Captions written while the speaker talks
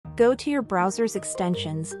Go to your browser's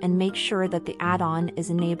extensions and make sure that the add-on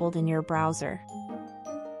is enabled in your browser.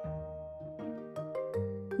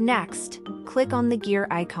 Next, click on the gear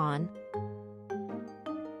icon.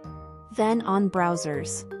 Then on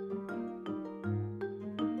Browsers.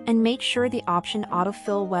 And make sure the option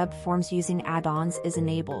Autofill Web Forms using add-ons is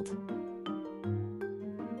enabled.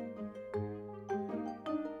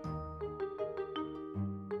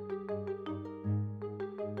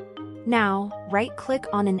 Now, right-click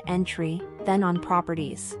on an entry, then on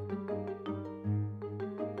Properties.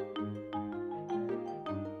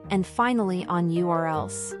 And finally on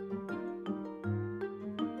URLs.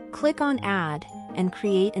 Click on Add, and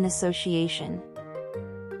create an association.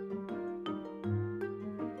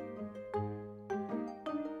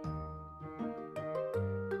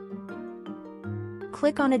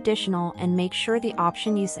 Click on Additional and make sure the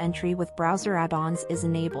option Use Entry with Browser Add-ons is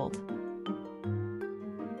enabled.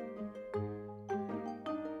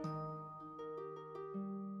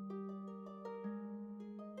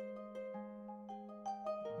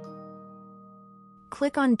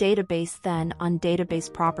 Click on Database, then on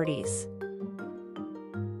Database Properties.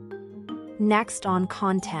 Next on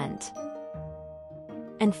Content.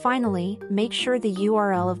 And finally, make sure the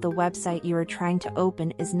URL of the website you are trying to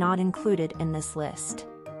open is not included in this list.